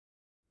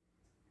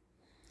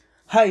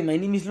Hi, my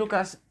name is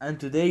Lucas, and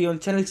today on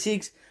Channel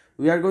 6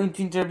 we are going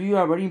to interview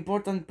a very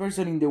important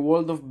person in the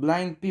world of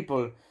blind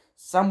people,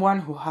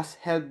 someone who has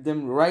helped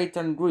them write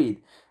and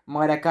read,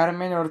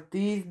 Carmen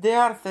Ortiz de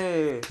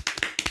Arce.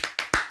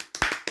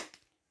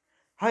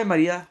 Hi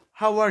Maria,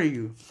 how are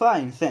you?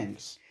 Fine,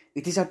 thanks.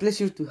 It is a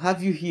pleasure to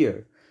have you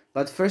here,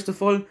 but first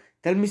of all,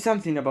 tell me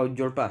something about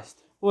your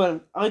past.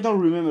 Well, I don't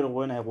remember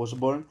when I was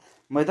born,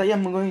 but I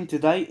am going to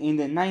die in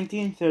the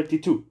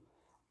 1932.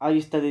 I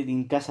studied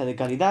in Casa de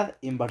Caridad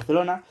in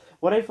Barcelona,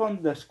 where I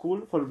found the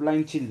school for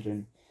blind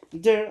children.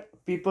 There,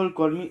 people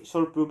call me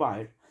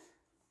Sorprovider.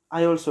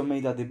 I also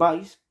made a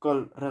device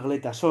called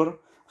Regleta Sor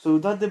so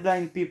that the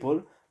blind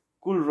people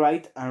could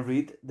write and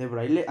read the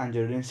Braille and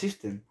Jordan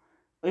system.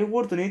 I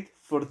worked on it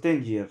for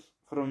 10 years,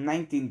 from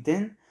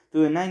 1910 to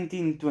the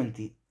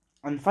 1920,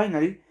 and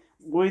finally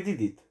we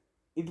did it.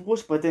 It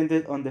was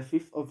patented on the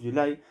 5th of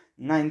July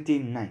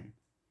 1909.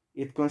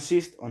 It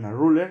consists on a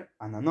ruler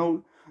and an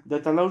owl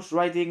that allows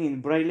writing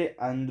in Braille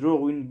and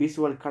drawing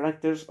visual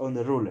characters on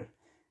the ruler.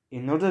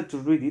 In order to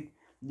read it,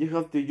 you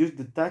have to use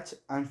the touch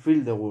and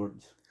feel the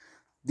words.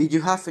 Did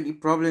you have any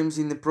problems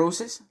in the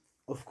process?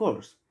 Of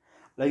course,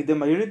 like the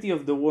majority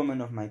of the women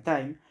of my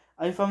time,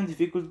 I found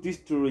difficulties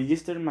to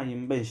register my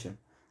invention.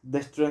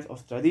 The strength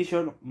of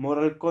tradition,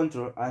 moral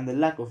control, and the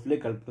lack of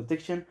legal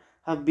protection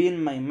have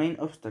been my main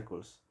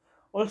obstacles.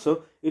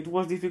 Also, it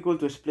was difficult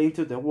to explain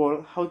to the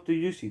world how to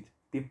use it.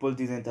 People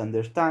didn't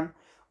understand,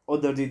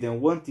 others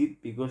didn't want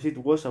it because it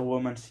was a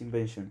woman's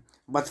invention.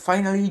 But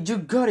finally you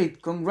got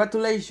it,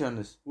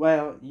 congratulations!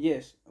 Well,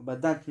 yes,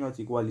 but that's not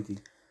equality.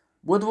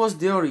 What was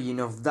the origin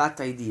of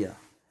that idea?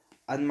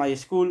 At my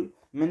school,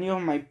 many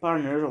of my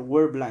partners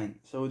were blind,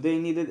 so they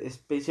needed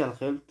special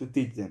help to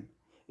teach them.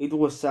 It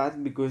was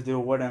sad because there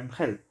weren't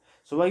help,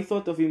 so I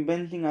thought of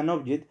inventing an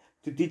object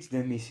to teach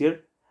them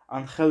easier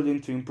and help them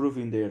to improve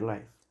in their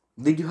life.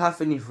 Did you have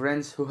any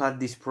friends who had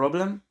this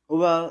problem?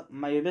 Well,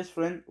 my best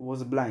friend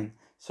was blind,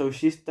 so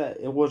she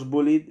was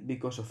bullied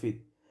because of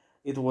it.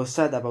 It was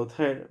sad about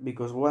her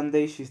because one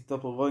day she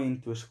stopped going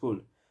to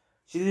school.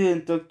 She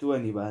didn't talk to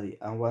anybody,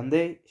 and one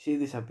day she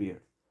disappeared.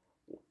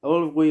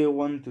 All we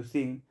want to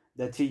think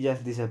that she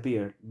just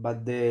disappeared,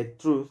 but the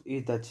truth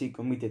is that she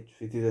committed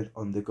suicide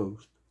on the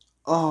coast.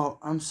 Oh,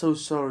 I'm so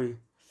sorry.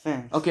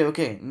 Thanks.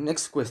 Okay,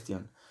 next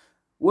question.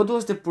 What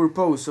was the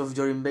purpose of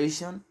your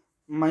invention?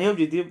 My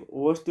objective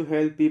was to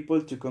help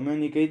people to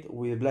communicate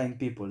with blind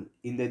people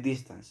in the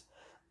distance,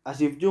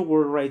 as if you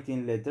were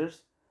writing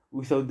letters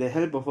without the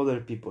help of other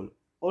people.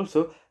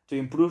 Also, to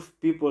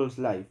improve people's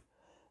life.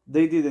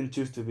 They didn't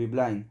choose to be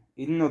blind,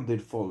 it's not their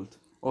fault.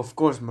 Of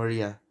course,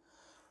 Maria.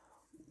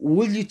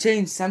 Will you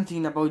change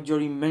something about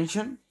your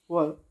invention?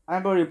 Well,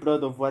 I'm very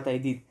proud of what I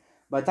did,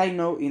 but I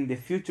know in the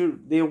future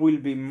there will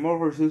be more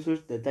resources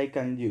that I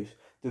can use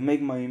to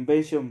make my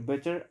invention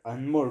better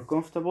and more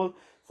comfortable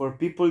for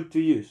people to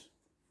use.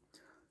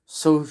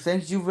 So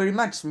thank you very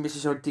much,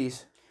 Mrs.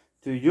 Ortiz.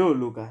 To you,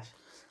 Lucas.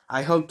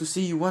 I hope to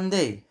see you one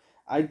day.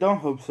 I don't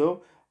hope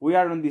so. We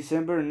are on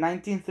December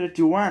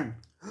 1931.